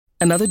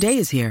Another day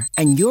is here,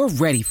 and you're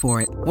ready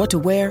for it. What to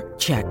wear?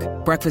 Check.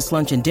 Breakfast,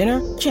 lunch, and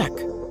dinner? Check.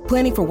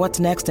 Planning for what's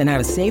next and how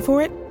to save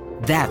for it?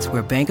 That's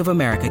where Bank of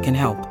America can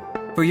help.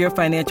 For your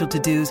financial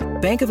to-dos,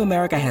 Bank of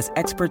America has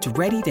experts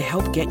ready to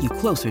help get you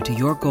closer to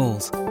your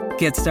goals.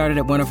 Get started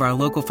at one of our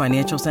local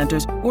financial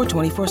centers or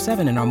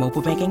 24/7 in our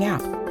mobile banking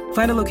app.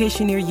 Find a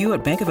location near you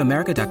at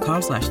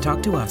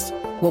bankofamerica.com/talktous.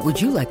 What would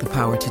you like the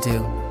power to do?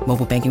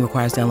 Mobile banking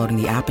requires downloading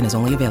the app and is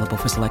only available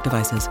for select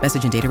devices.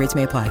 Message and data rates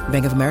may apply.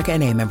 Bank of America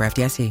N.A., member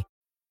FDIC.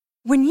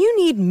 When you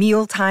need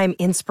mealtime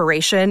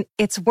inspiration,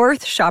 it's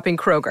worth shopping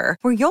Kroger,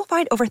 where you'll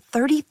find over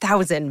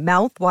 30,000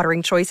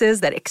 mouth-watering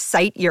choices that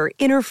excite your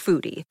inner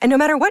foodie. And no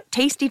matter what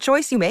tasty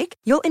choice you make,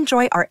 you'll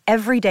enjoy our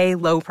everyday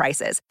low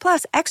prices,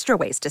 plus extra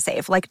ways to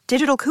save, like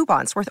digital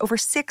coupons worth over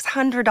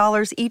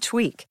 $600 each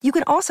week. You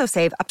can also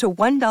save up to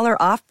 $1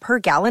 off per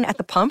gallon at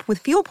the pump with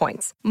fuel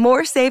points.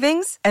 More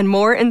savings and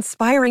more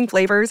inspiring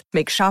flavors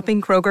make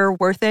shopping Kroger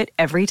worth it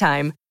every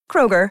time.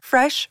 Kroger,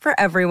 fresh for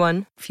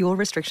everyone. Fuel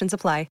restrictions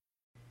apply.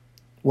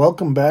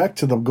 Welcome back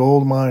to the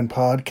Goldmine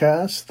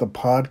Podcast, the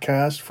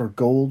podcast for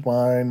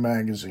Goldmine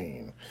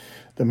Magazine,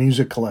 the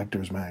music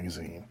collectors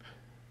magazine.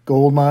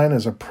 Goldmine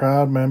is a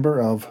proud member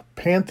of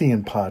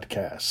Pantheon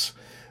Podcasts,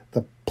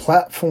 the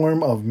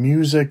platform of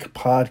music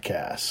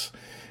podcasts.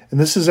 And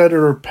this is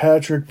editor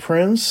Patrick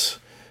Prince.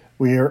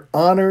 We are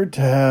honored to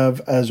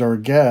have as our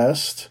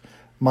guest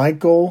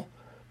Michael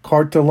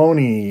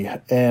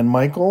Cartelloni. And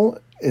Michael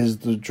is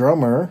the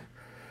drummer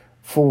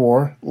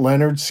for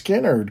Lynyrd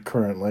Skynyrd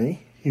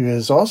currently. He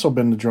has also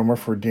been the drummer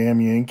for Damn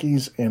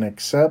Yankees and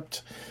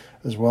Accept,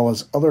 as well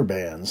as other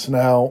bands.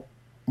 Now,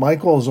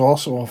 Michael is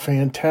also a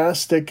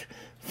fantastic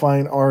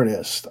fine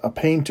artist, a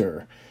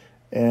painter,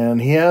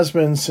 and he has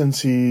been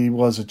since he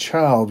was a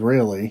child,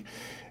 really.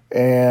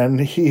 And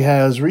he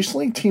has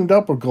recently teamed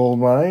up with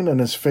Goldmine and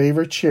his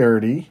favorite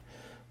charity,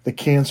 the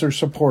Cancer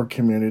Support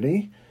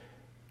Community,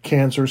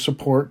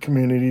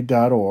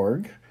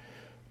 cancersupportcommunity.org,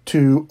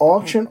 to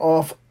auction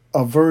off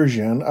a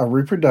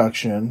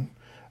reproduction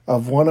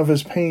of one of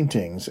his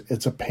paintings.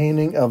 It's a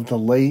painting of the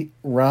late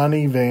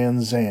Ronnie Van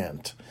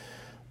Zant,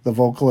 the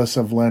vocalist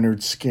of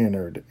Lynyrd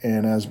Skynyrd.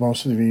 And as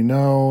most of you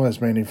know,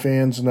 as many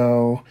fans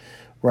know,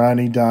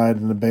 Ronnie died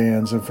in the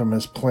band's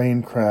infamous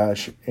plane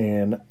crash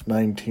in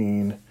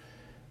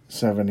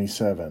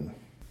 1977.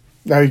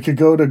 Now you could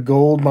go to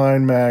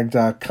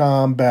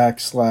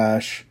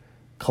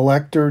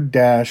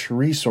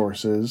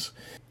goldminemag.com/collector-resources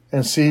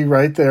and see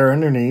right there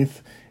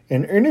underneath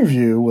an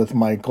interview with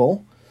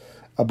Michael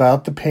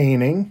about the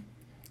painting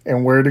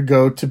and where to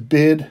go to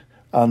bid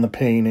on the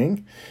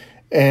painting.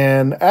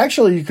 And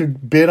actually, you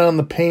could bid on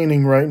the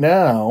painting right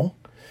now.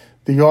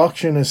 The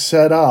auction is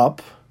set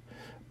up,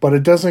 but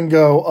it doesn't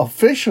go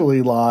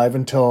officially live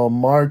until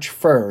March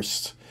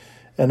 1st,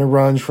 and it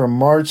runs from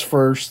March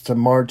 1st to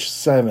March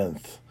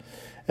 7th.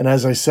 And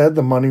as I said,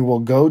 the money will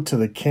go to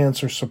the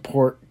Cancer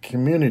Support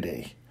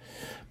Community.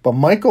 But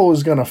Michael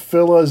is going to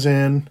fill us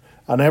in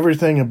on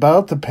everything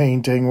about the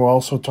painting. We'll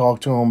also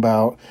talk to him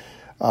about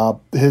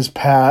his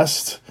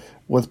past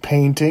with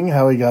painting,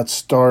 how he got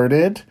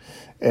started,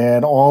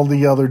 and all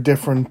the other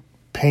different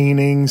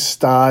painting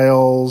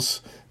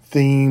styles,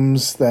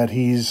 themes that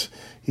he's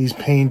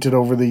painted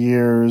over the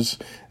years.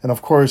 And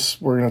of course,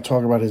 we're going to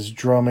talk about his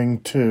drumming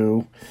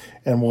too.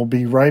 And we'll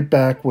be right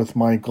back with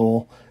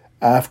Michael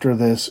after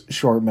this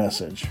short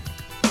message.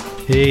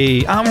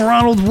 Hey, I'm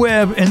Ronald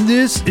Webb, and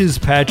this is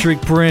Patrick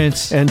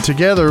Prince. And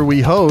together we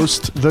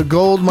host the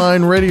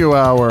Goldmine Radio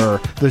Hour,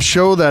 the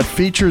show that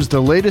features the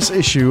latest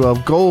issue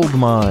of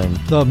Goldmine,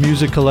 the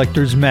music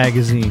collectors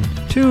magazine.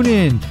 Tune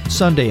in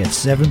Sunday at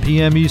 7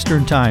 p.m.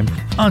 Eastern Time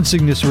on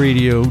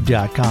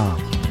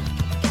CygnusRadio.com.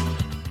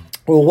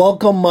 Well,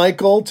 welcome,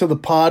 Michael, to the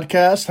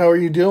podcast. How are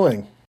you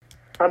doing?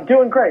 I'm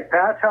doing great,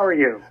 Pat. How are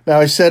you? Now,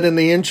 I said in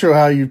the intro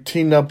how you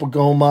teamed up with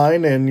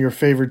Goldmine and your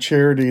favorite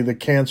charity, the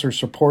Cancer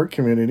Support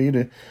Community,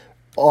 to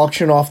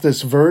auction off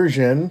this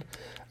version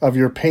of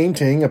your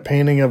painting, a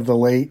painting of the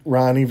late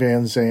Ronnie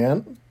Van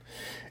Zant.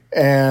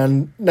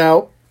 And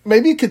now,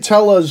 maybe you could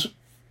tell us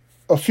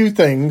a few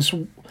things,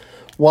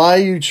 why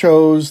you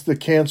chose the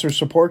Cancer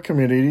Support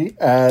Community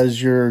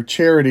as your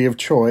charity of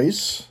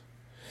choice,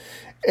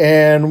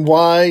 and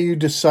why you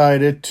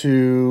decided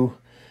to,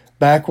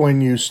 back when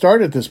you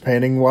started this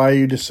painting, why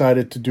you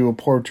decided to do a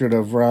portrait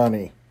of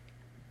Ronnie.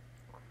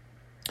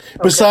 Okay,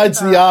 besides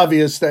the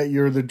obvious that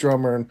you're the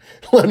drummer in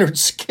Lynyrd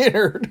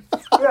Skynyrd.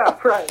 Yeah,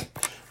 right.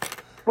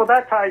 Well,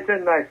 that ties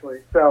in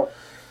nicely. So,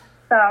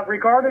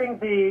 regarding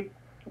the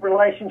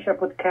relationship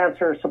with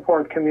Cancer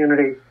Support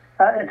Community,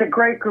 it's a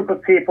great group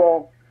of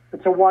people.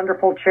 It's a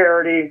wonderful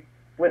charity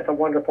with a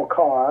wonderful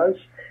cause.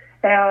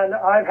 And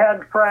I've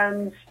had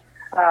friends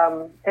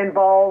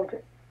involved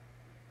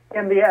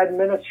in the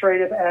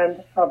administrative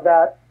end of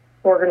that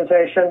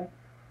organization.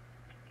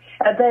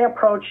 And they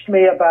approached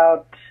me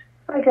about,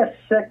 I guess,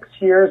 6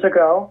 years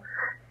ago,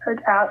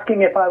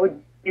 asking if I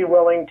would be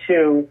willing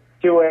to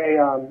do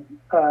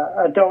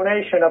a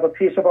donation of a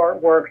piece of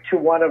artwork to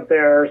one of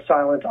their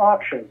silent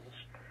auctions,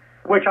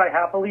 which I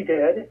happily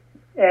did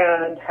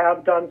and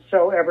have done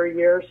so every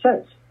year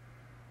since.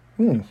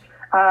 In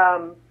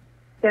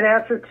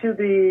answer to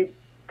the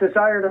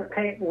desire to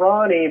paint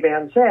Ronnie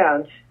Van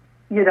Zant,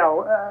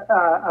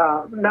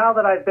 now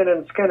that I've been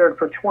in Skynyrd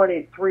for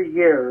 23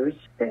 years,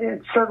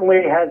 it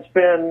certainly has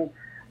been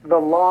the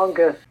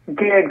longest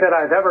gig that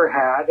I've ever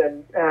had,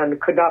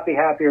 and could not be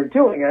happier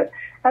doing it.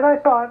 And I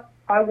thought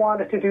I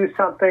wanted to do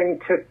something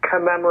to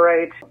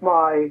commemorate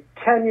my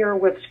tenure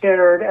with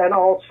Skynyrd and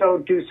also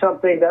do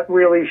something that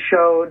really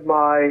showed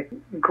my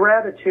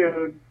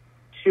gratitude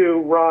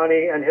to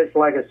Ronnie and his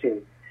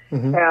legacy.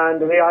 Mm-hmm.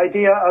 And the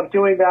idea of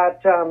doing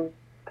that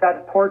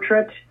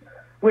portrait,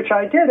 which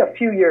I did a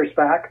few years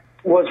back,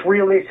 was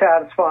really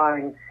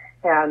satisfying.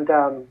 And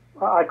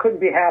I couldn't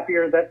be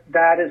happier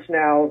that is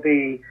now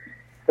the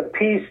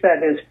piece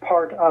that is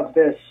part of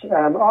this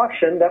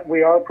auction that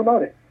we are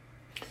promoting.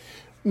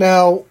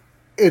 Now,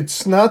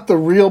 it's not the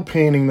real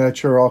painting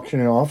that you're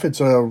auctioning off.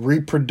 It's a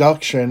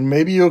reproduction.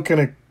 Maybe you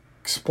can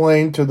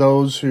explain to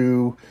those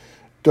who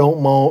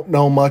don't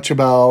know much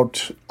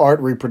about art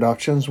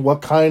reproductions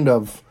what kind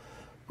of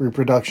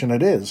reproduction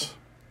it is.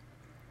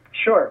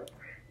 Sure.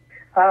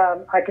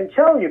 I can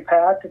tell you,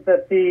 Pat,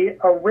 that the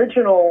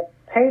original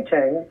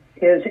painting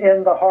is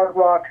in the Hard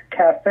Rock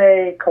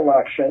Cafe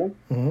collection.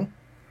 Mm-hmm.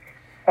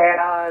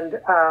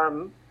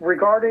 And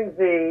regarding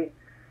the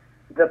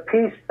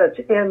piece that's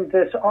in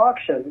this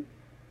auction,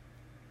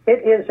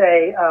 it is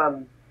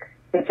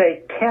it's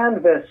a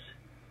canvas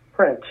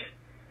print,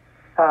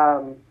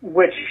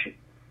 which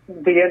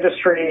the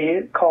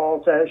industry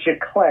calls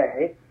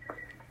giclée.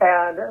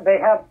 And they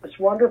have this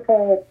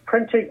wonderful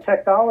printing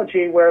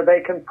technology where they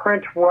can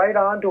print right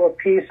onto a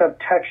piece of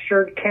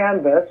textured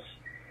canvas,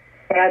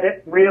 and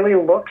it really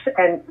looks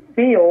and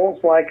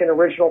feels like an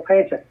original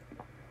painting.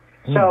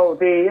 So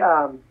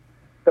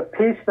the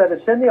piece that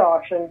is in the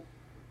auction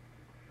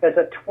is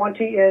a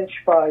 20-inch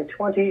by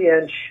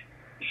 20-inch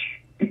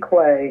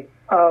clay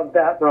of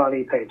that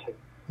Ronnie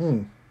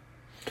painting.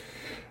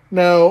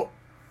 Now,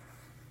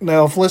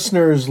 if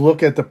listeners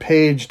look at the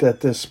page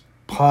that this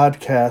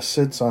podcast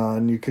sits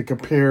on, you could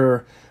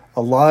compare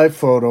a live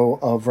photo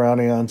of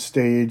Ronnie on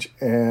stage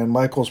and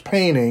Michael's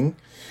painting,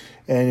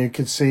 and you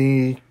can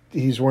see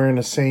he's wearing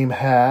the same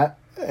hat,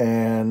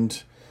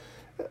 and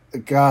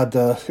God,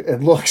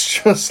 it looks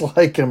just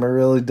like him. It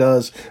really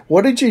does.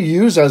 What did you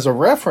use as a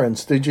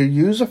reference? Did you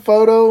use a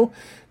photo?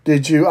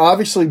 Did you,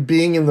 obviously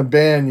being in the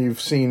band,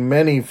 you've seen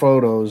many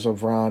photos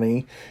of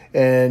Ronnie,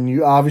 and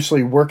you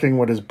obviously working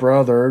with his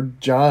brother,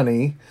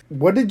 Johnny.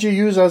 What did you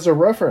use as a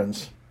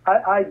reference?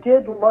 I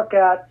did look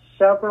at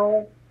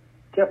several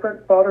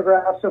different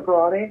photographs of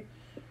Ronnie,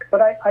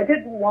 but I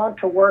didn't want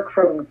to work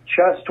from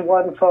just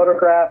one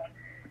photograph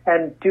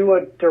and do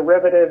a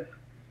derivative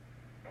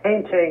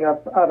painting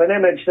of an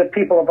image that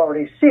people have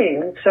already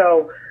seen.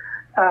 So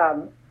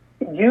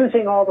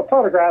using all the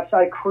photographs,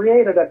 I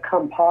created a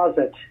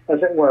composite,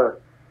 as it were,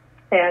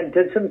 and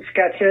did some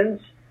sketches,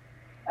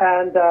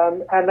 and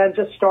then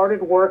just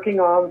started working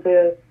on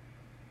the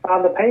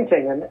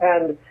painting.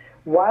 And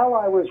while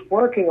I was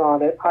working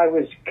on it, I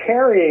was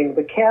carrying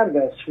the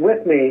canvas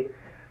with me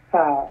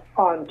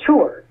on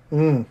tour.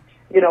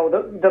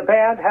 The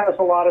band has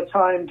a lot of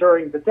time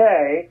during the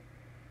day,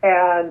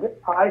 and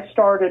I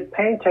started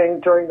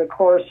painting during the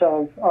course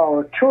of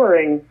our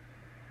touring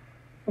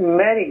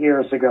many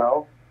years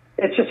ago.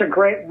 It's just a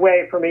great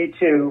way for me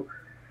to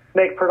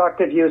make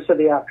productive use of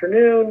the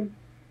afternoon.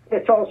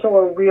 It's also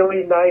a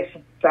really nice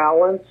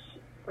balance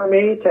for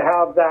me to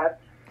have that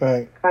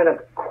kind of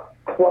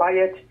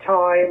quiet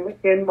time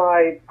in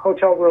my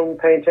hotel room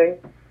painting,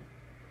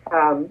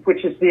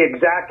 which is the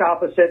exact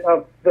opposite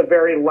of the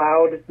very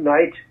loud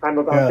night I'm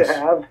about to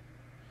have.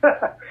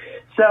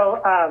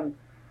 So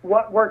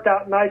what worked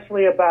out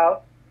nicely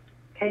about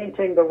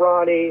painting the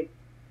Ronnie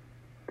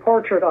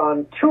portrait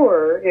on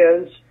tour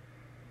is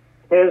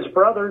his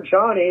brother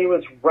Johnny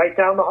was right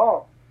down the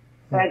hall,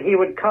 and he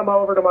would come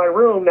over to my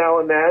room now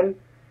and then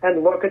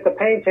and look at the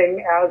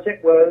painting as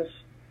it was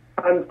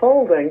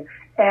unfolding,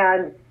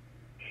 and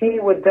he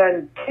would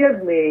then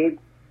give me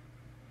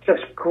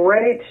just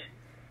great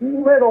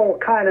little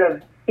kind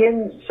of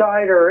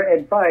insider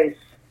advice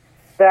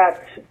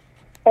that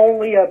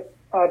only a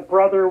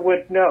brother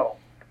would know,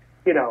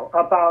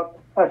 about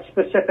a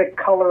specific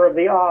color of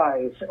the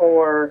eyes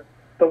or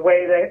the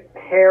way the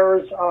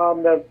hairs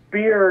on the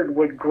beard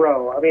would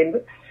grow. I mean,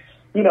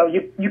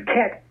 you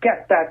can't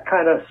get that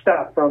kind of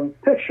stuff from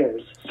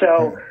pictures.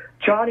 So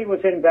Johnny was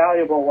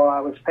invaluable while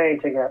I was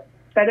painting it.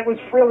 And it was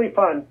really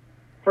fun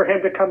for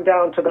him to come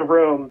down to the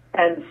room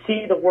and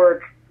see the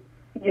work,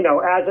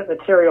 as it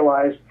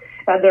materialized.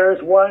 And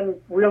there's one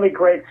really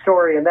great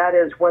story, and that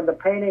is when the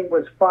painting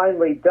was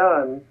finally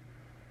done,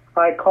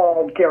 I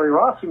called Gary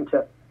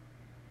Rossington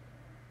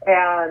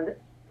and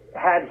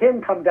had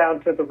him come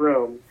down to the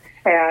room.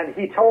 And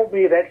he told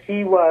me that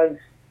he was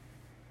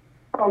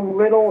a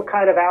little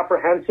kind of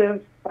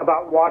apprehensive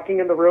about walking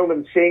in the room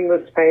and seeing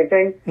this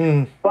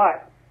painting.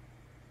 But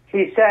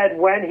he said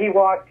when he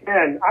walked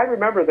in, I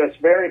remember this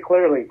very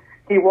clearly,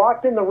 he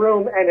walked in the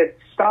room and it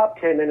stopped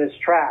him in his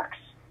tracks.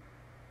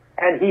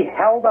 and he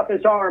held up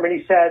his arm and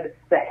he said,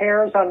 "The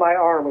hairs on my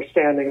arm are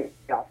standing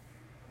up."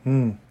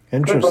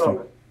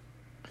 Interesting.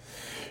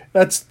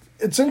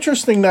 It's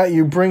interesting that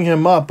you bring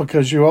him up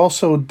because you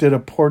also did a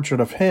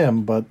portrait of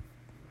him, but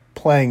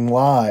playing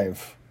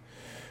live.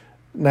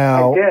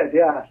 Now, I did,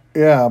 yeah.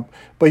 Yeah,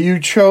 but you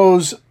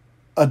chose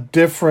a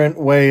different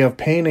way of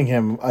painting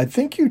him. I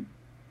think you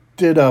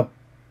did a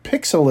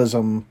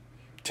pixelism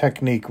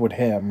technique with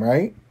him,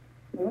 right?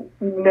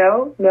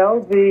 No.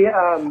 The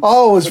it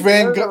was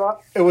Van Gogh.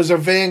 It was a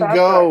Van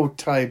Gogh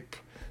type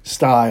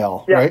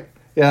style, yeah. Right?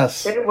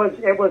 Yes. It was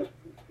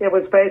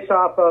based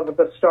off of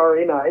the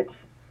Starry Nights,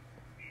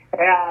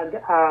 and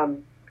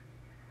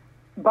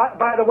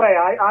by the way,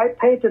 I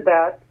painted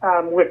that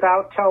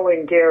without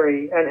telling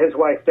Gary and his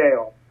wife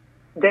Dale.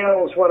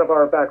 Dale was one of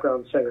our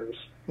background singers,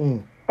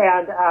 and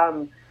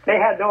they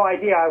had no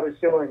idea I was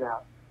doing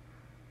that.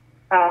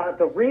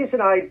 The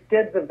reason I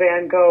did the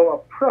Van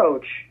Gogh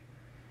approach,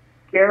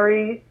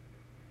 Gary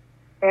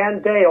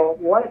and Dale,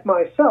 like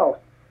myself,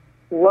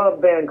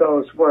 love Van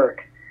Gogh's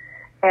work.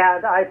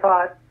 And I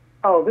thought,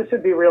 oh, this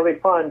would be really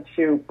fun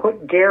to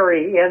put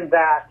Gary in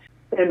that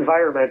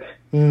environment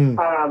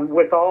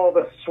with all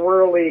the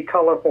swirly,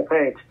 colorful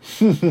paint.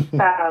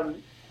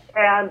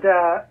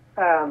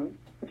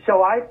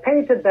 So I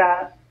painted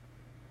that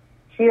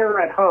here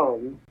at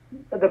home.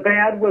 The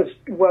band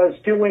was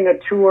doing a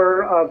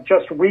tour of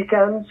just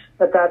weekends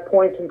at that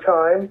point in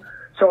time.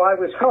 So I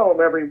was home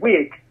every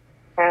week.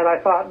 And I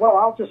thought, well,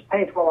 I'll just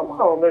paint while I'm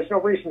home. There's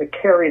no reason to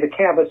carry the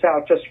canvas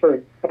out just for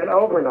an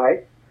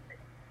overnight.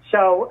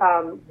 So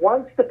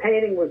once the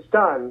painting was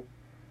done,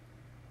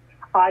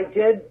 I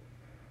did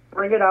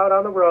bring it out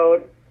on the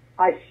road.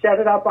 I set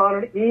it up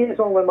on an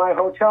easel in my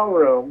hotel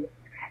room,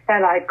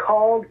 and I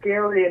called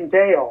Gary and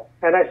Dale,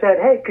 and I said,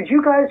 hey, could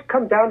you guys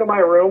come down to my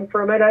room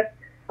for a minute?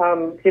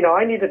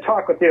 I need to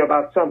talk with you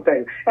about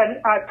something.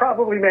 And I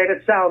probably made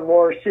it sound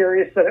more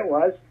serious than it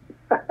was.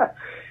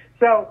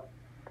 So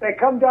they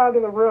come down to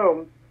the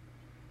room,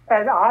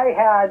 and I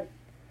had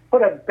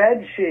put a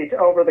bed sheet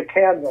over the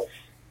canvas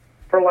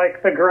for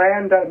like the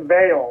grand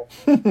unveil.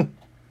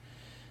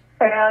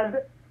 And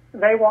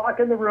they walk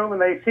in the room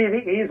and they see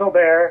the easel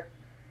there.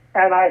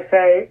 And I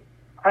say,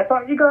 I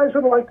thought you guys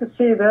would like to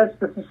see this.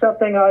 This is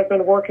something I've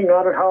been working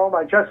on at home.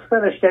 I just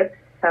finished it.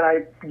 And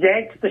I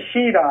yanked the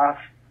sheet off.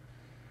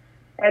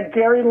 And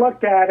Gary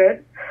looked at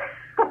it.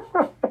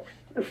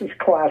 This is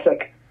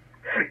classic.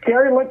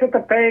 Gary looked at the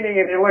painting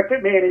and he looked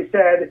at me and he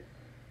said,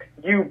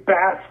 "You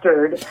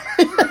bastard."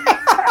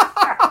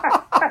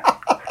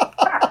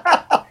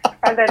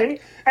 And then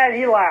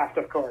he laughed,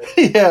 of course.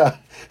 Yeah.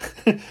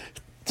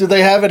 Do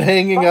they have it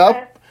hanging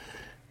up?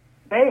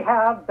 They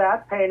have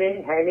that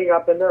painting hanging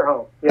up in their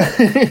home.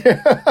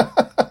 Yeah.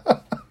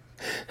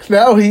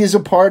 Now he's a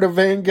part of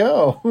Van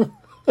Gogh.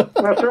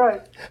 That's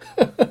right.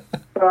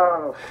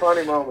 Oh,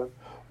 funny moment.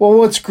 Well,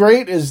 what's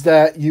great is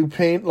that you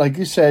paint, like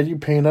you said, you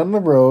paint on the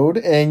road,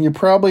 and you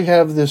probably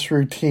have this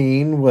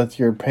routine with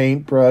your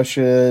paint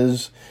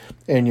brushes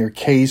and your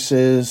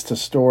cases to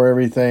store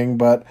everything,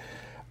 but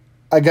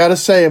I got to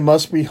say, it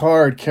must be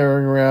hard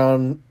carrying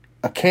around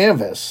a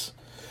canvas.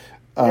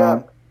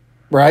 Yeah.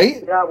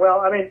 Right? Yeah,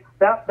 well, I mean,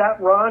 that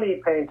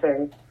Ronnie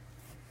painting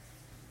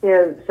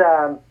is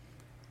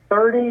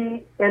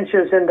 30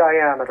 inches in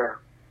diameter.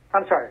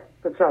 I'm sorry,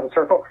 it's not a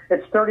circle.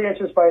 It's 30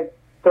 inches by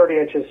 30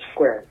 inches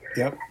squared.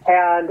 Yep.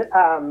 And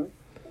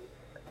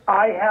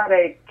I had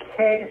a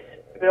case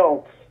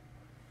built.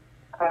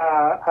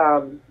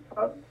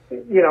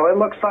 It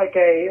looks like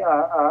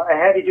a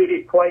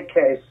heavy-duty flight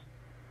case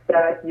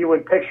that you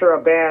would picture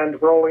a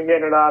band rolling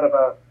in and out of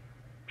a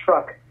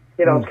truck.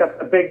 It's got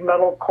the big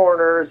metal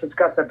corners. It's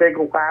got the big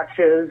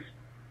latches.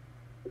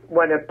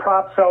 When it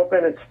props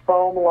open, it's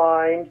foam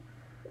lined,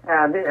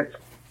 and it's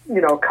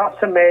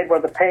custom made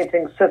where the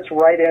painting sits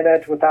right in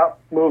it without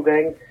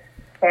moving.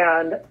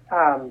 And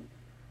I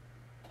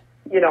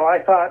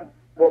thought,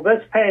 well,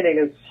 this painting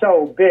is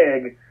so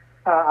big,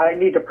 I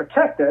need to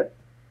protect it.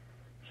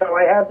 So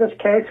I had this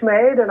case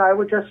made, and I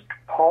would just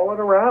haul it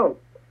around,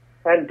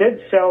 and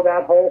did so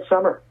that whole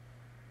summer.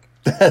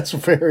 That's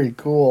very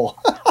cool.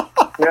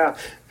 Yeah.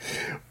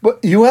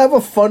 But you have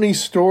a funny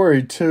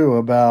story, too,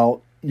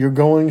 about you're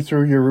going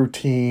through your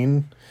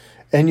routine,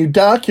 and you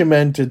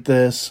documented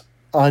this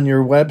on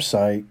your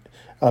website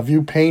of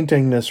you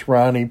painting this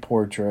Ronnie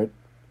portrait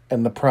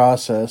and the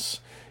process.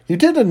 You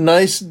did a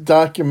nice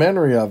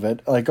documentary of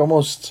it, like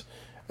almost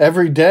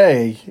every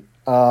day,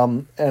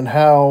 and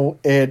how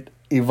it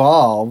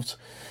evolved.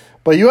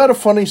 But you had a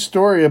funny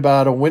story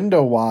about a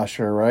window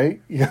washer,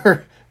 right? You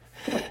were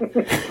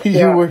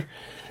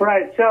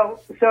right. So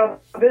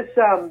this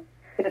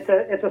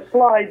it's a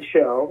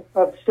slideshow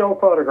of still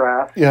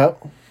photographs. Yeah.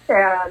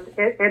 And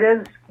it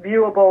is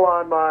viewable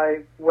on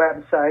my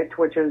website,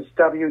 which is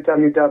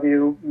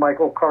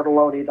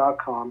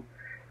www.michaelcartellone.com.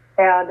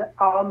 And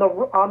on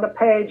the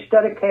page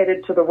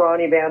dedicated to the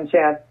Ronnie Van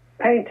Zant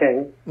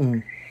painting,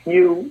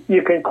 you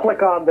can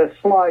click on this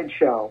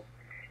slideshow.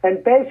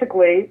 And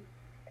basically,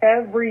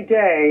 every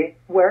day,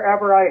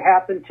 wherever I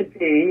happen to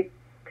be,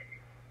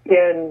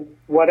 in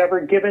whatever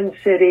given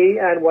city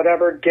and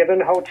whatever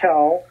given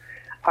hotel,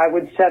 I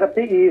would set up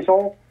the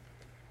easel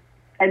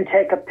and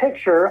take a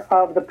picture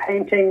of the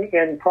painting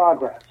in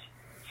progress.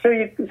 So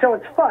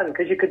it's fun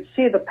because you could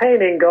see the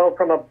painting go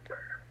from a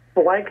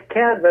blank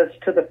canvas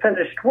to the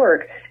finished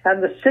work,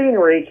 and the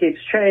scenery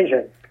keeps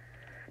changing.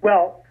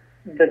 Well,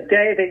 the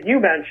day that you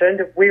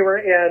mentioned, we were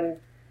in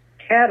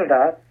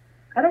Canada.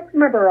 I don't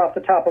remember off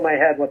the top of my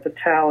head what the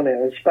town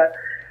is, but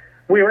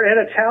we were in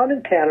a town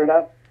in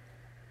Canada,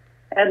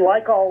 and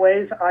like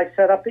always, I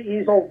set up the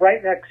easel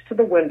right next to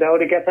the window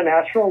to get the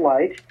natural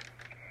light.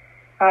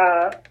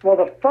 Well,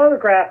 the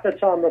photograph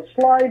that's on the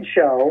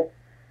slideshow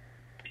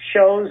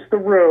shows the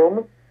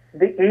room,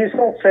 the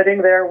easel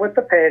sitting there with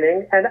the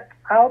painting, and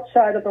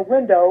outside of the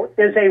window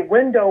is a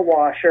window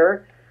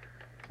washer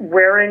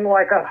wearing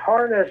like a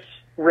harness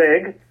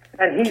rig,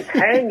 and he's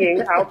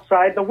hanging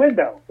outside the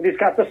window. And he's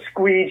got the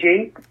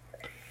squeegee.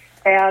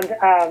 And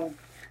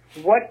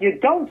what you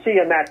don't see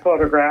in that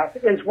photograph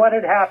is what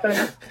had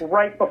happened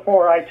right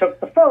before I took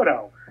the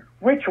photo,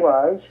 which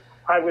was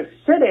I was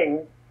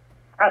sitting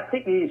at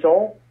the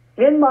easel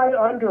in my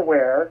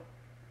underwear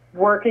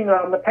working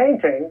on the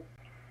painting,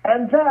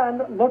 and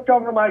then looked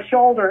over my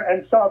shoulder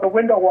and saw the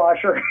window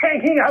washer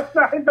hanging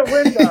outside the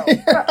window.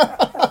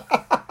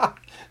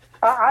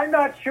 I'm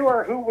not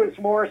sure who was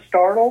more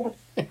startled,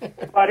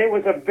 but it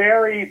was a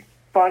very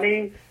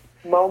funny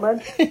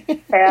moment.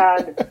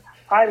 And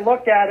I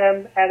looked at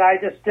him and I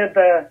just did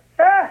the,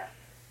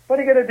 what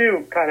are you going to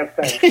do kind of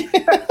thing.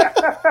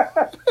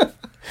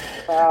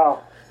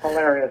 Wow,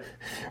 hilarious.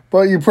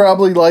 But you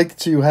probably like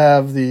to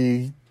have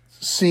the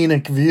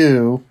scenic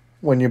view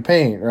when you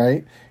paint,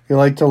 right? You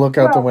like to look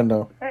out the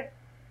window.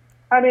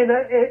 I mean,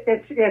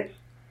 it's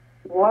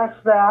less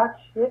that.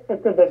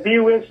 The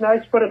view is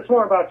nice, but it's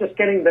more about just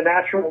getting the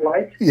natural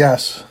light.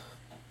 Yes.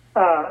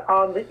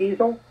 On the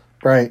easel.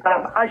 Right.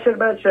 I should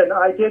mention,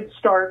 I did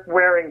start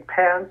wearing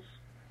pants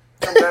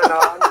from then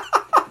on.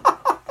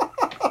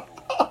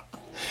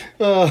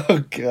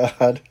 Oh,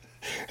 God.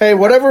 Hey,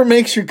 whatever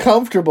makes you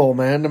comfortable,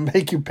 man, to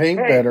make you paint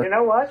better. You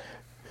know what?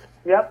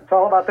 Yep, it's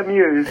all about the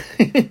muse.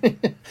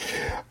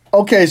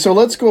 Okay, so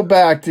let's go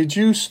back. Did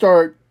you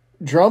start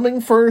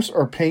drumming first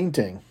or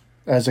painting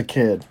as a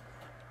kid?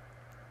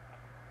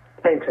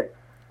 Painting.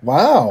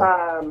 Wow.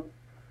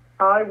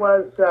 I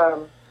was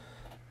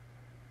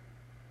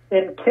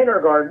in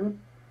kindergarten,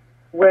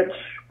 which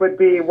would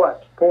be,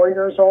 4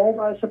 years old,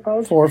 I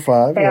suppose? 4 or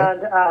 5, yeah.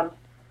 And,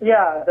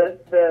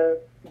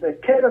 the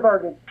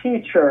kindergarten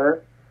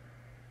teacher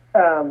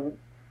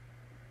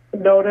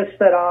noticed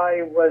that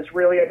I was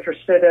really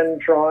interested in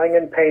drawing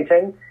and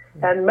painting,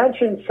 and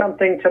mentioned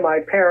something to my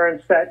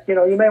parents that, you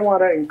may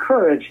want to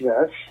encourage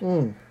this.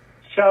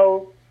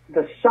 So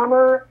the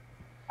summer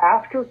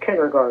after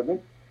kindergarten,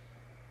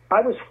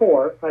 I was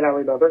 4, I now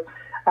remember,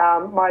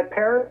 my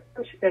parents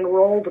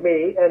enrolled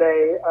me in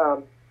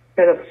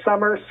a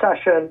summer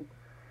session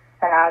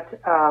at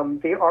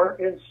the Art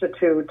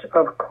Institute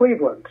of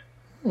Cleveland,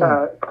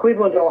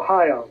 Cleveland,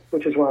 Ohio,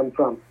 which is where I'm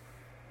from.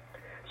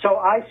 So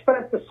I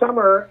spent the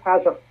summer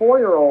as a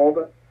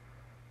 4-year-old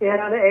in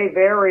a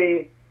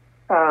very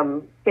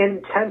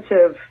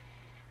intensive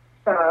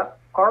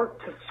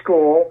art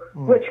school,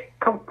 which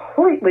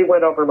completely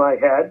went over my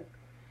head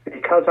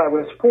because I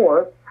was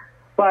 4.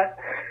 But,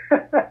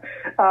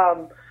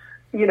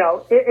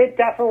 it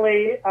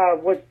definitely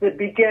was the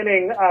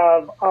beginning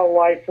of a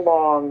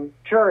lifelong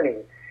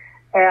journey.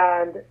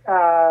 And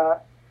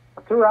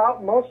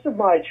throughout most of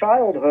my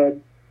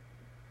childhood,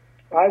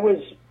 I was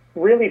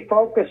really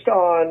focused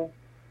on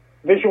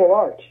visual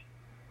art.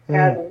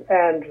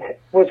 And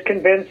was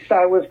convinced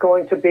I was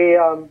going to be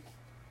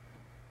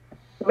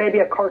maybe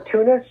a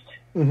cartoonist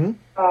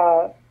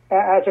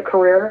as a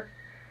career.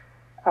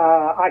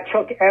 I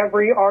took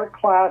every art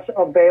class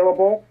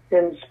available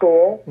in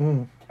school,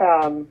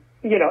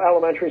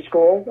 elementary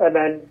school and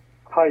then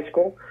high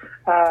school.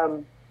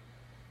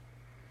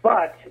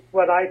 But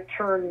when I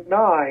turned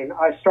 9,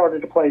 I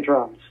started to play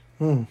drums.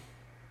 And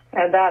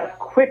that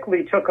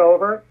quickly took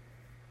over.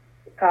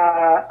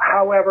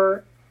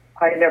 However,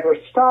 I never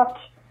stopped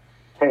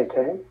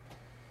painting,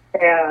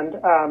 and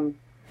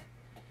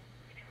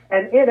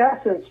in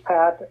essence,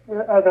 Pat,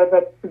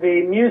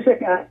 the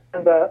music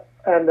and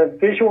the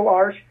visual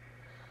art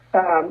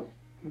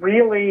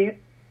really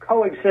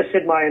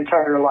coexisted my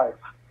entire life.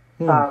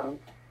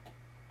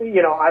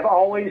 I've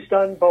always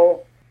done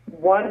both.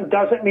 One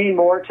doesn't mean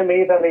more to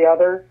me than the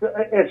other.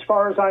 As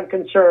far as I'm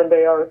concerned,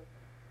 they are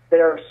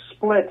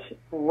split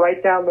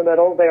right down the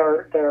middle. They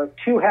are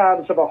two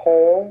halves of a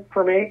whole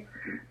for me.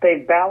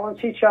 They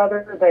balance each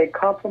other. They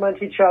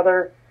complement each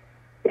other.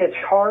 It's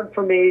hard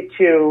for me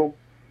to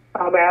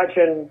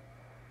imagine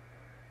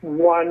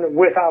one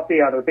without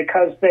the other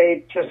because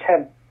they just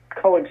have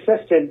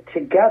coexisted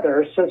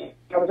together since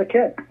I was a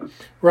kid.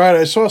 Right.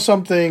 I saw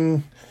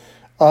something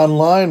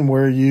online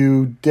where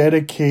you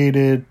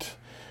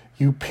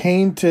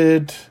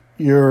painted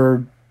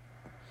your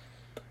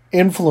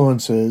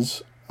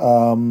influences.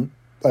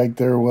 Like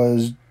there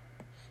was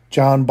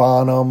John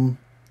Bonham,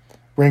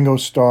 Ringo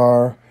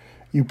Starr,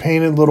 you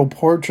painted little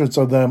portraits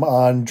of them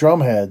on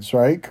drum heads,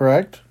 right?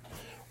 Correct?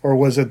 Or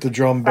was it the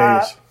drum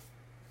bass?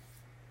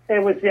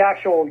 It was the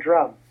actual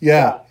drum.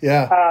 Yeah.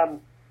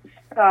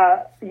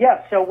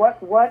 Yes, so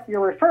what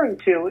you're referring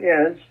to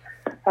is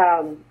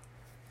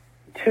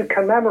to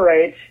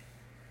commemorate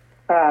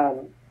a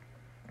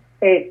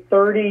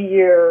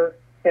 30-year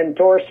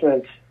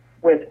endorsement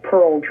with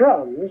Pearl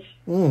Drums.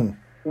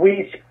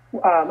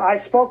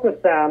 I spoke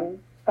with them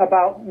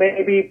about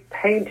maybe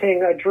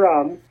painting a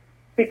drum,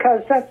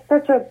 because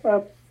that's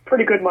a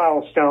pretty good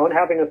milestone,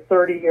 having a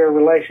 30-year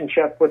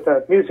relationship with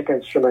a music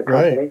instrument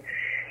company. Right.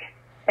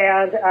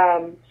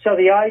 And so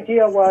the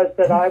idea was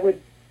that I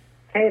would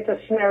paint a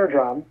snare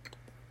drum,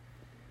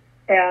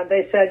 and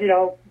they said,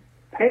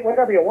 paint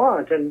whatever you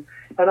want. And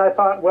I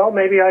thought, well,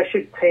 maybe I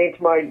should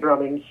paint my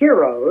drumming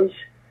heroes.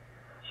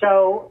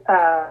 So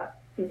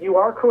you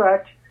are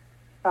correct,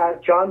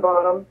 John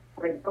Bonham,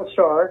 Ringo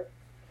Starr.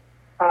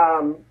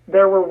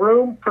 There were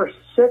room for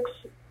 6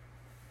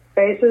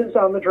 basses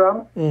on the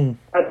drum, and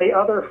the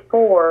other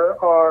 4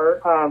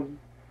 are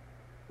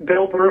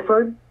Bill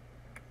Bruford,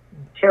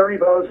 Terry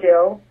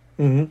Bozzio,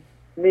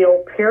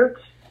 Neil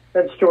Peart,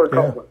 and Stuart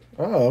Copeland.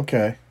 Oh,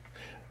 okay.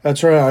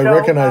 That's right. I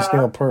recognize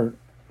Neil Peart.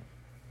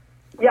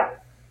 Yeah.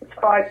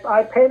 So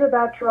I painted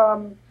that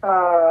drum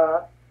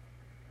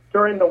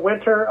during the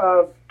winter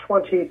of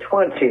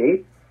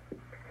 2020.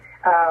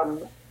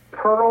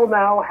 Pearl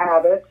now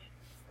have it.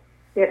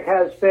 It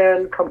has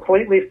been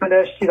completely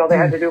finished. They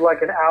had to do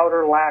like an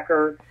outer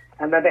lacquer,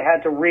 and then they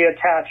had to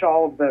reattach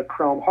all of the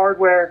chrome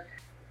hardware.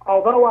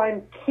 Although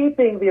I'm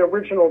keeping the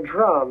original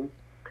drum,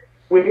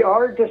 we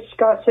are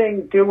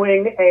discussing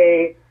doing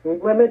a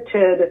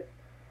limited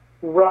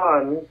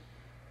run,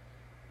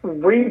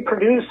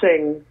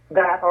 reproducing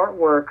that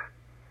artwork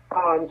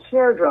on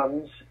snare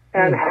drums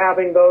and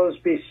having those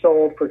be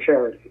sold for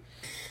charity.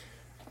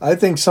 I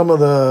think some of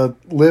the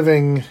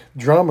living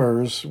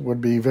drummers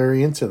would be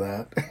very into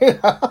that,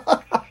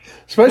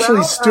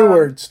 especially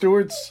Stuart.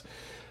 Stuart's.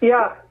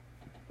 Yeah,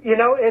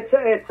 it's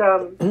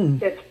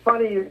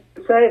funny you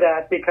say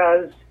that,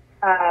 because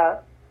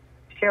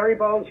Terry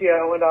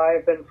Bozzio and I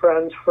have been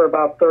friends for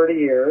about 30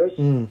 years.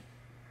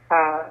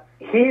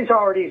 He's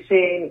already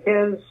seen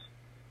his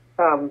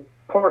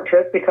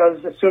portrait,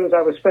 because as soon as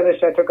I was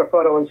finished, I took a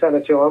photo and sent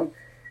it to him,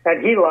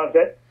 and he loved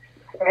it.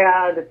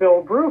 And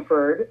Bill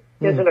Bruford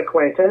is an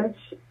acquaintance,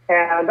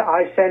 and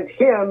I sent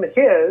him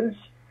his,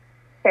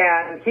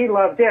 and he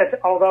loved it,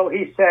 although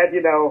he said,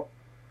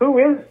 who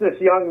is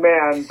this young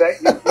man that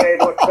you've made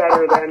look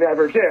better than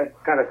ever did,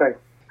 kind of thing.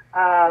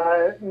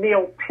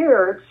 Neil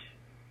Peart,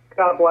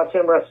 God bless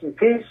him, rest in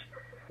peace,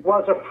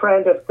 was a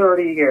friend of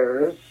 30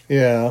 years.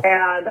 Yeah.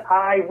 And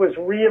I was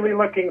really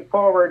looking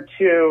forward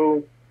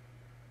to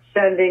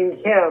sending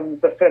him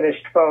the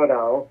finished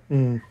photo.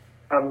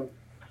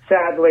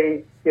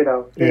 Sadly, he's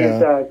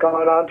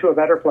gone on to a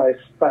better place.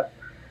 But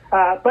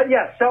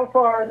yeah, so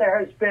far there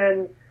has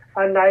been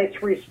a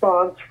nice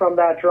response from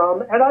that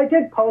drum, and I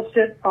did post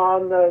it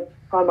on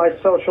my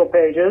social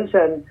pages,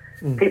 and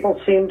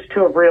people seemed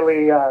to have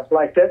really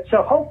liked it.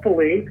 So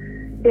hopefully,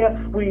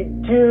 if we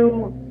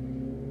do,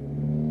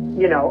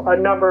 a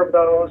number of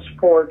those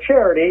for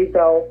charity,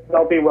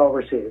 they'll be well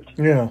received.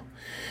 Yeah.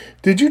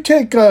 Did you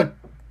take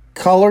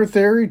color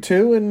theory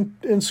too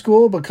in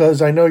school?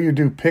 Because I know you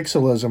do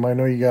pixelism. I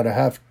know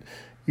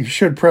you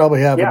should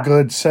probably have a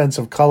good sense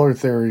of color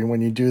theory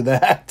when you do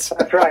that.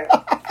 That's right.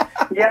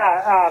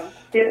 Yeah.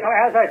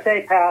 As I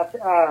say,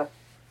 Pat,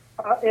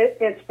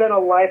 it's been a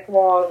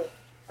lifelong,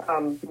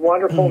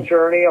 wonderful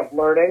journey of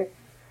learning,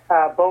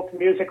 both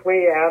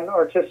musically and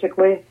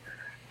artistically.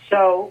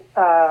 So,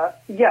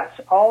 yes,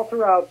 all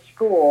throughout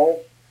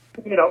school,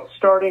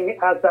 starting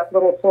as that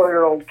little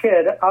 4-year-old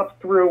kid up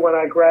through when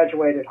I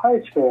graduated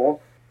high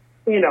school,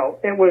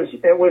 it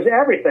was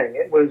everything.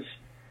 It was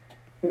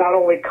not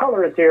only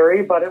color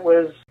theory, but it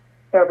was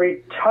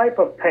every type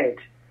of paint: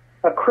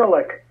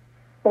 acrylic,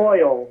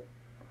 oil,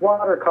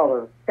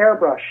 watercolor,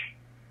 airbrush,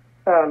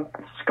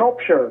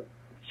 sculpture,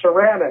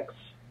 ceramics,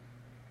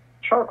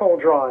 charcoal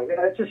drawing.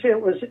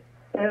 It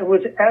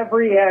was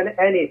every and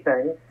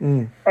anything.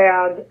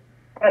 And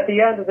at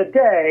the end of the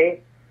day,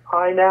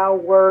 I now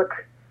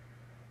work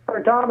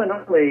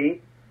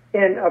predominantly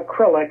in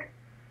acrylic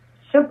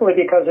simply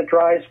because it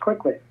dries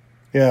quickly.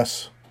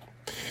 Yes.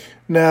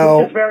 Now,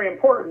 which is very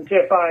important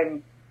if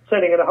I'm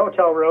sitting in a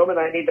hotel room and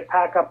I need to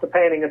pack up the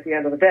painting at the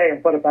end of the day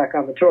and put it back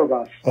on the tour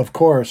bus. Of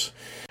course.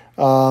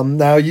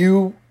 Now,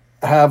 you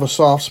have a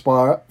soft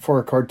spot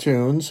for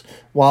cartoons.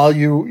 While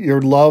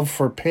your love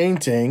for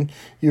painting,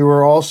 you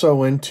were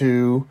also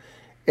into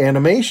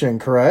animation,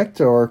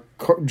 correct? Or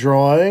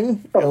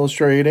drawing,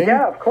 illustrating?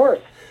 Yeah, of course.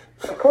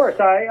 Of course.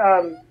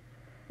 I,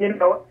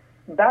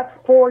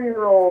 that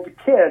 4-year-old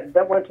kid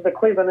that went to the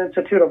Cleveland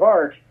Institute of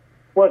Art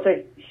was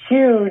a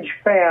huge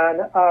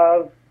fan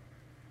of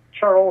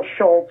Charles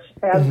Schultz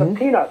and the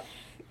Peanuts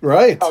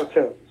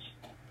cartoons.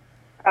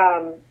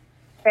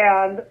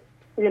 And,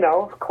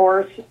 of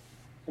course,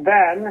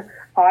 then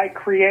I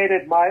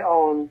created my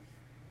own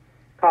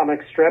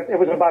comic strip. It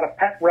was about a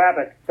pet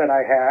rabbit that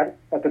I had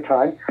at the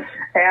time.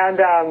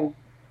 And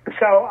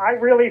so I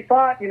really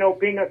thought,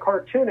 being a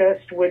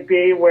cartoonist would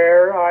be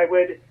where I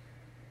would,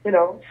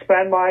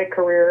 spend my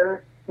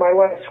career, my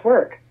life's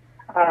work.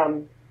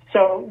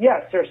 So,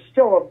 yes, there's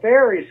still a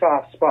very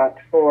soft spot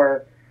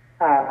for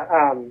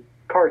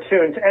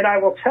cartoons. And I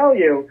will tell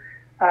you,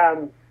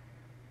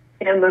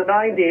 in the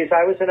 90s,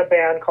 I was in a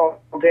band called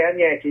Dan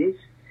Yankees,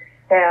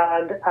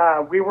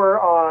 and we were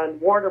on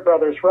Warner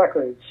Brothers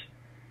Records.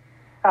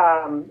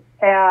 And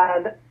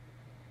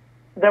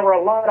there were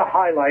a lot of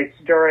highlights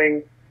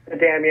during the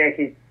Dan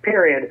Yankee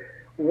period.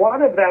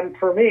 One of them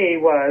for me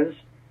was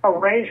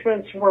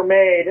arrangements were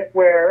made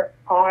where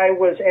I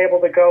was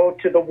able to go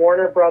to the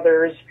Warner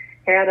Brothers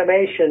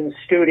animation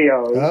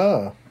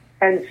studios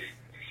and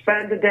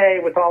spend a day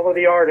with all of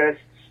the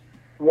artists,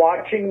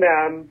 watching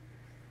them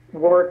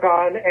work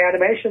on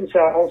animation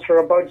cells for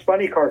a Bugs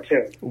Bunny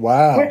cartoon.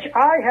 Wow. Which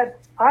I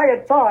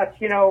had thought,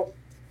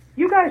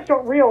 you guys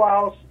don't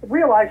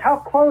realize how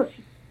close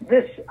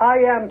I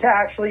am to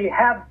actually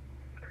have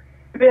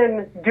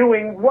been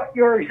doing what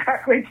you're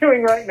exactly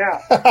doing right now.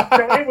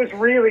 So it was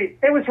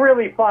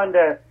really fun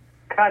to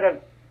kind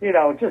of,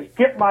 just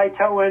dip my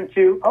toe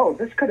into,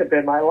 this could have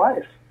been my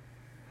life.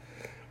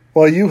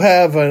 Well, you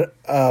have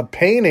a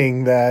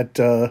painting that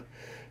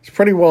is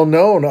pretty well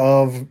known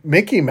of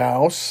Mickey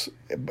Mouse.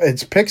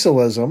 It's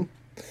pixelism.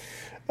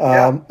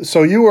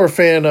 So you were a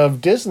fan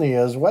of Disney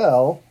as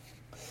well.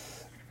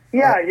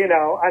 Yeah,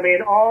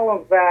 all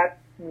of that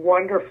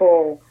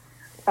wonderful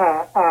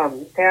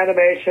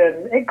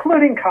animation,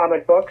 including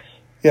comic books.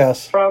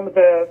 Yes. From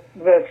the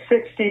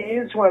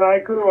 60s when I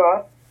grew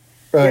up.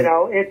 Right.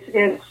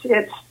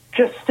 It's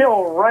just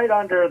still right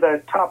under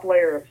the top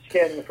layer of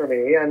skin for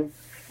me. And,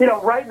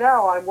 right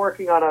now I'm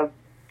working on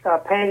a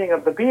painting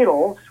of the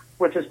Beatles,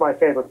 which is my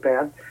favorite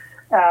band.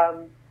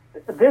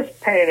 This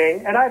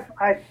painting, and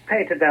I've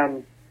painted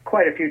them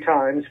quite a few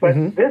times,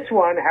 but this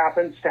one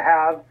happens to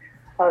have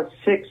a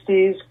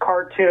 60s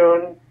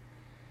cartoon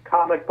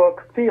comic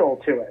book feel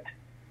to it.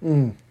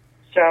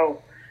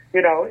 So,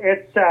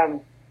 it's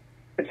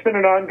been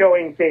an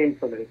ongoing theme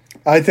for me.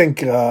 I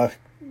think,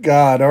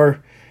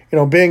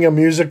 being a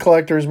music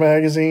collector's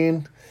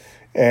magazine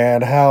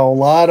and how a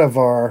lot of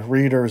our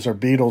readers are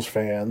Beatles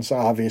fans,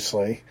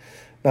 obviously,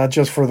 not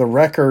just for the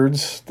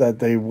records that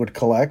they would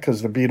collect,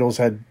 because the Beatles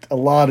had a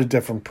lot of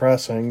different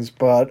pressings,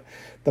 but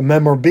the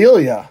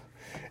memorabilia.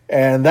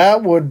 And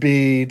that would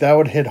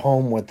hit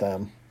home with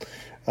them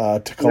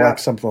to collect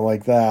something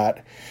like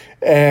that.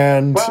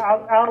 And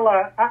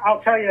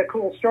I'll tell you a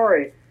cool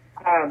story.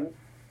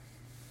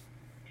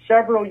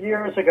 Several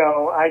years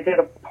ago, I did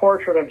a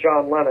portrait of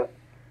John Lennon.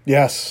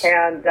 Yes.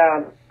 And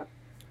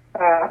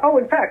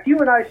in fact, you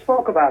and I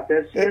spoke about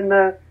this in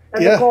the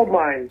gold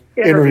mine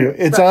interview.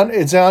 It's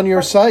on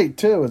your site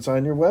too. It's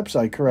on your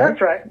website, correct?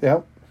 That's right.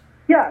 Yeah.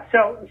 Yeah.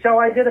 So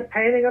I did a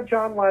painting of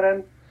John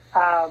Lennon.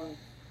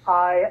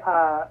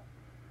 I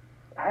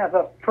have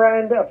a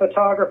friend, a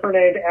photographer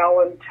named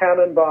Alan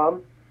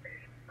Tannenbaum,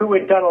 who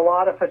had done a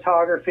lot of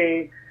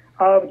photography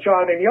of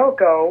John and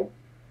Yoko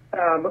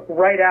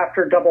right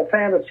after Double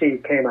Fantasy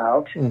came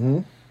out. Mm-hmm.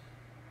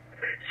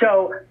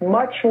 So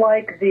much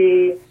like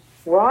the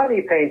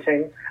Ronnie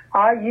painting,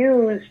 I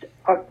used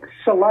a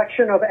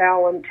selection of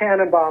Alan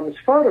Tannenbaum's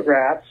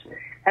photographs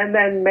and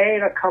then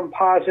made a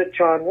composite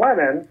John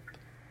Lennon,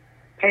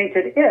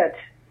 painted it,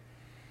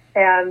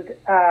 and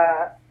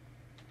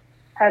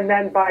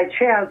then by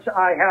chance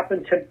I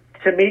happened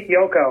to meet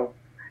Yoko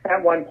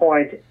at one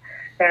point,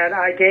 and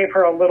I gave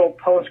her a little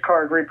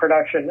postcard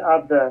reproduction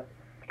of the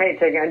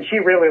painting, and she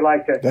really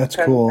liked it. That's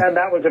cool. And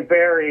that was a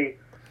very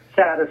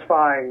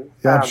satisfying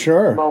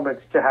moment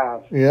to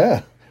have.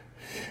 Yeah.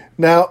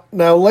 Now,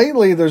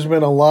 lately there's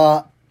been a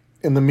lot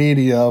in the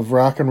media of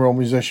rock and roll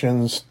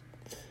musicians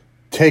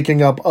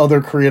taking up other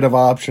creative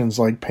options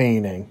like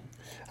painting.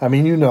 I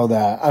mean, you know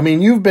that. I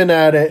mean, you've been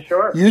at it.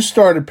 Sure. You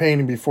started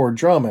painting before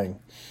drumming.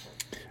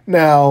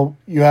 Now,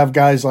 you have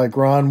guys like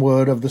Ron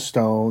Wood of the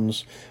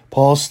Stones,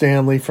 Paul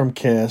Stanley from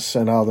Kiss,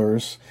 and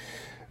others.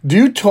 Do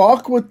you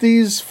talk with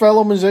these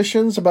fellow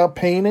musicians about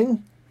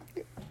painting?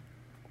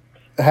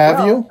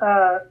 Have you?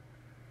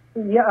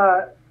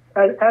 Yeah.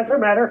 As a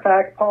matter of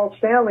fact, Paul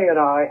Stanley and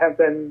I have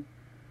been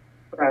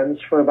friends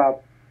for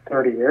about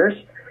 30 years.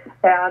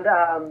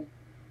 And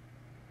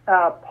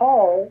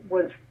Paul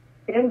was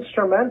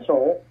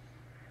instrumental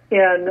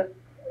in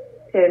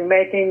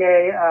making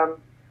a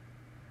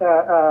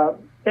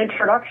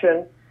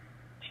introduction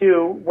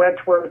to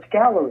Wentworth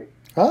Gallery.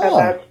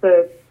 And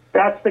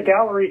that's the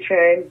gallery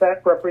chain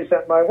that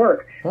represent my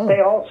work.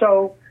 They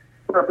also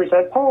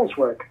represent Paul's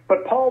work.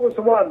 But Paul was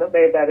the one that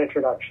made that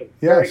introduction.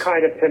 Yes. Very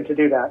kind of him to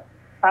do that.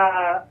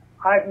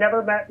 I've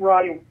never met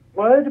Ronnie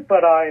Wood,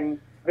 but I'm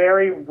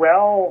very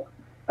well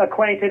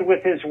acquainted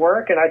with his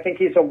work, and I think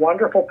he's a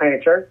wonderful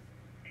painter.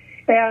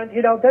 And,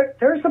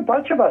 there's a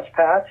bunch of us,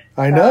 Pat.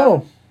 I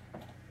know.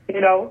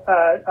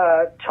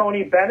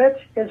 Tony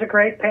Bennett is a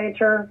great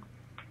painter.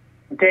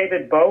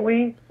 David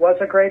Bowie was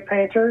a great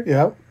painter.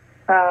 Yeah.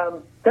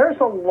 There's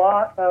a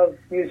lot of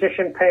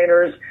musician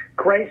painters.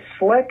 Grace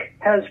Slick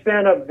has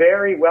been a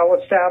very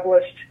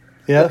well-established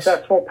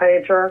successful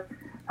painter.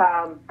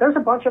 There's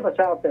a bunch of us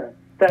out there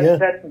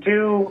that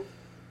do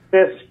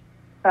this,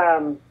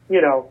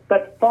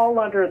 that fall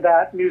under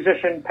that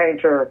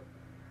musician-painter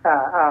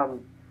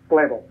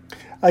label.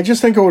 I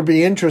just think it would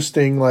be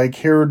interesting, like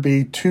here would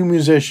be two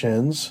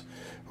musicians,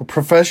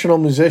 professional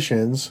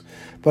musicians,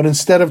 but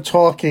instead of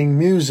talking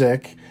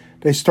music,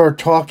 they start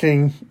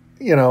talking,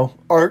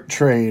 art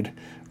trade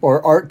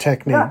or art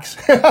techniques.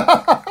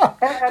 Yeah.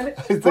 I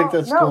think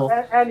that's cool.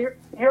 And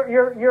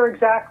you're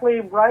exactly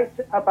right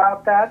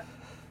about that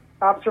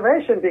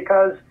observation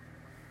because,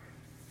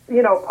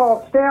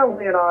 Paul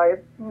Stanley and I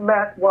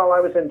met while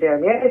I was in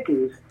Damn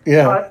Yankees.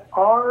 Yeah. But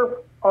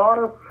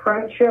our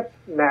friendship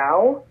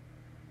now,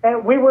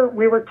 and we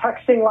were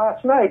texting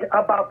last night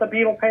about the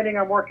Beatle painting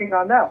I'm working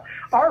on now.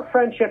 Our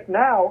friendship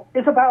now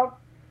is about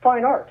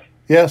fine art.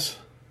 Yes.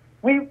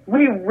 We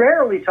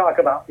rarely talk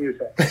about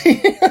music.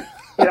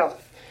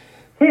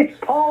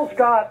 Paul's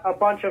got a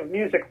bunch of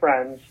music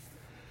friends,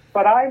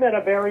 but I'm in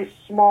a very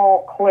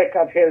small clique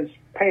of his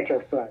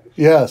painter friends.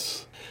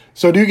 Yes.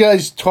 So do you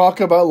guys talk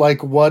about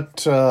like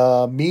what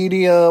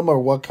medium or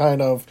what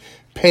kind of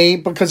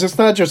paint? Because it's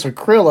not just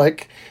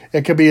acrylic.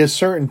 It could be a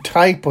certain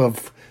type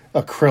of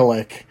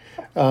acrylic.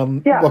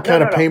 What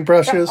kind of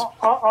paintbrushes?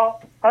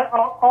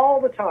 All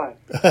the time.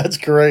 That's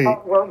great.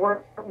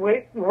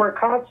 We're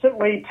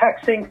constantly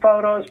texting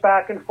photos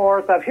back and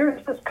forth of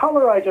here's this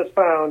color I just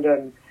found,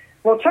 and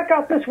well, check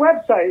out this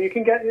website. You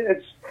can get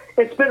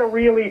it's been a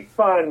really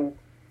fun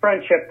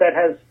friendship that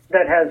has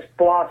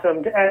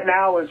blossomed, and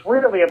now is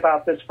really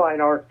about this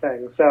fine art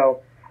thing.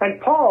 So, and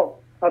Paul,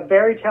 a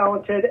very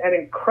talented and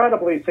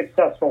incredibly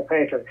successful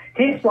painter.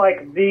 He's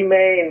like the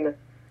main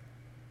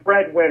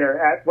breadwinner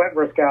at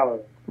Wentworth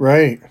Gallery.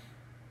 Right.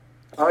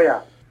 Oh,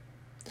 yeah.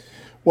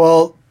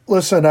 Well,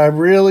 listen, I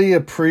really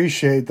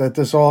appreciate that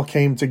this all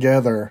came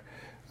together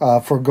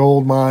for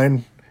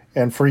Goldmine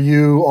and for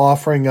you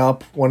offering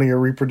up one of your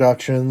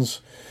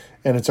reproductions.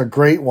 And it's a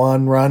great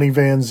one, Ronnie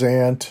Van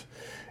Zant.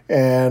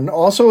 And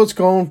also it's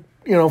going,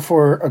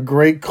 for a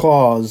great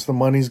cause. The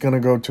money's going to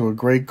go to a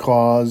great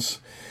cause.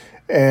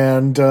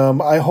 And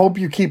I hope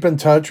you keep in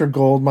touch with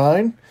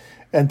Goldmine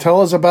and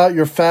tell us about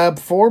your Fab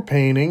 4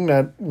 painting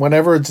that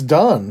whenever it's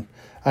done.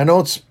 I know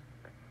it's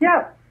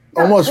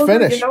almost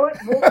finished. You know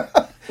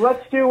what?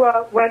 Let's do,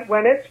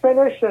 when it's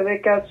finished and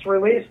it gets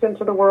released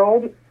into the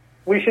world,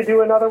 we should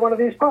do another one of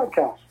these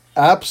podcasts.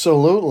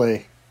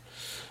 Absolutely.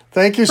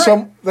 Thank you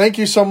so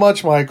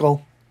much,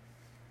 Michael.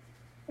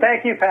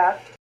 Thank you,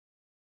 Pat.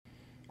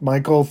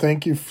 Michael,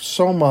 thank you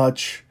so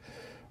much.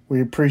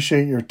 We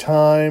appreciate your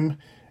time,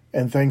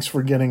 and thanks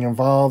for getting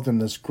involved in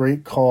this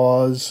great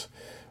cause.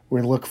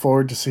 We look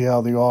forward to see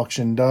how the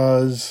auction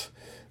does.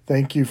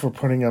 Thank you for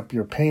putting up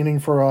your painting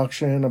for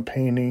auction, a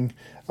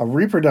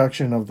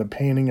reproduction of the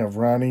painting of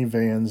Ronnie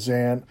Van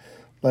Zant.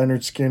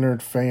 Leonard Skinner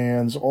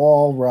fans,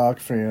 all rock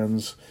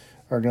fans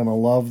are going to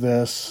love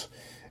this.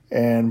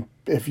 And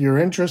if you're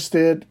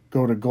interested,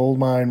 go to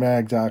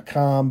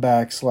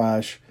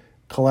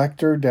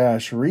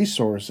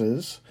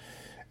goldminemag.com/collector-resources,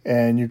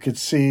 and you could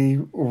see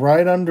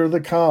right under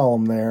the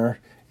column there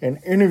an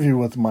interview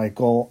with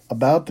Michael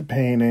about the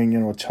painting,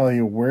 and it will tell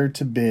you where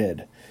to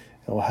bid.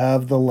 It will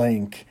have the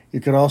link. You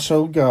could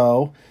also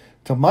go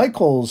to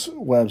Michael's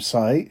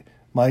website,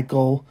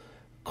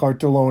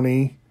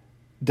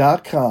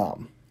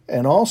 michaelcartelloni.com.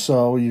 And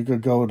also, you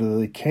could go to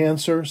the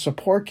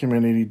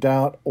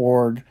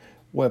cancersupportcommunity.org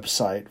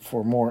website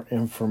for more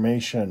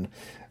information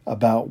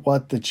about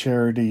what the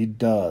charity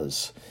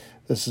does.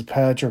 This is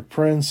Patrick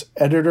Prince,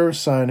 editor,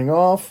 signing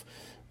off.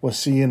 We'll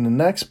see you in the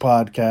next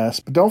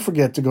podcast. But don't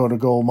forget to go to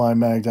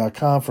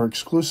goldminemag.com for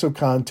exclusive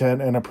content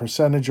and a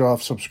percentage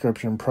off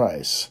subscription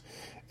price.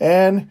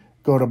 And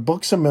go to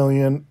Books A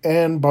Million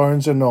and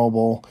Barnes &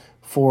 Noble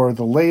for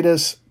the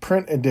latest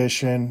print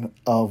edition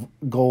of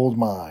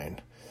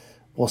Goldmine.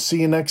 We'll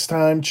see you next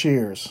time.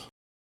 Cheers.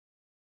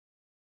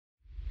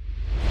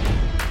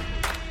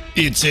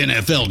 It's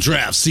NFL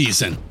draft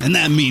season, and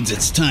that means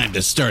it's time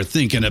to start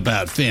thinking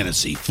about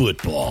fantasy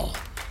football.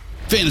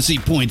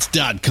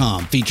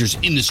 FantasyPoints.com features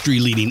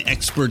industry-leading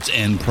experts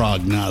and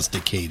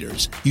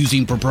prognosticators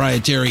using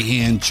proprietary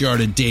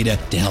hand-charted data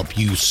to help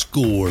you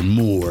score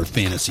more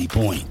fantasy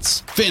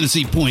points.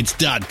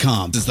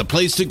 FantasyPoints.com is the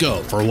place to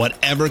go for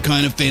whatever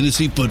kind of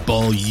fantasy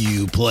football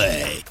you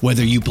play.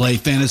 Whether you play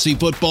fantasy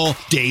football,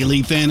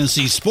 daily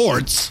fantasy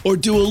sports, or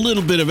do a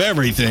little bit of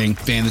everything,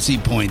 Fantasy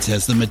Points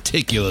has the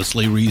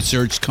meticulously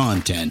researched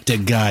content to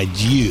guide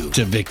you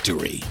to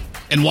victory.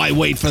 And why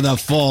wait for the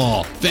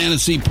fall?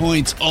 Fantasy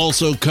Points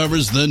also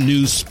covers the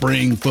new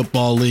spring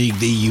football league,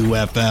 the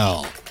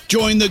UFL.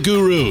 Join the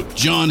guru,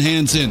 John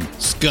Hansen,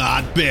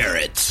 Scott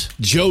Barrett,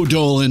 Joe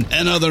Dolan,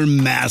 and other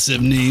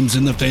massive names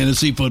in the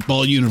fantasy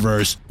football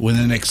universe with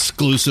an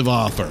exclusive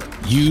offer.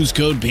 Use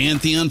code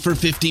Pantheon for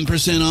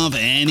 15% off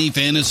any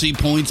Fantasy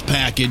Points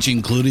package,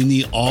 including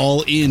the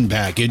all-in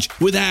package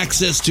with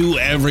access to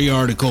every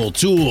article,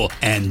 tool,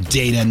 and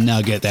data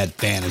nugget that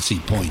Fantasy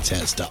Points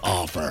has to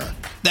offer.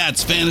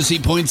 That's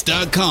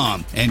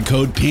fantasypoints.com and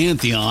code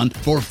Pantheon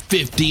for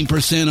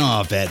 15%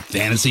 off at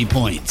Fantasy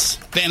Points.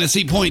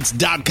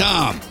 Fantasypoints.com.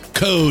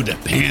 Code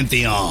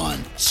Pantheon.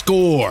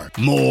 Score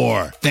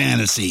more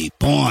fantasy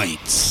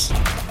points.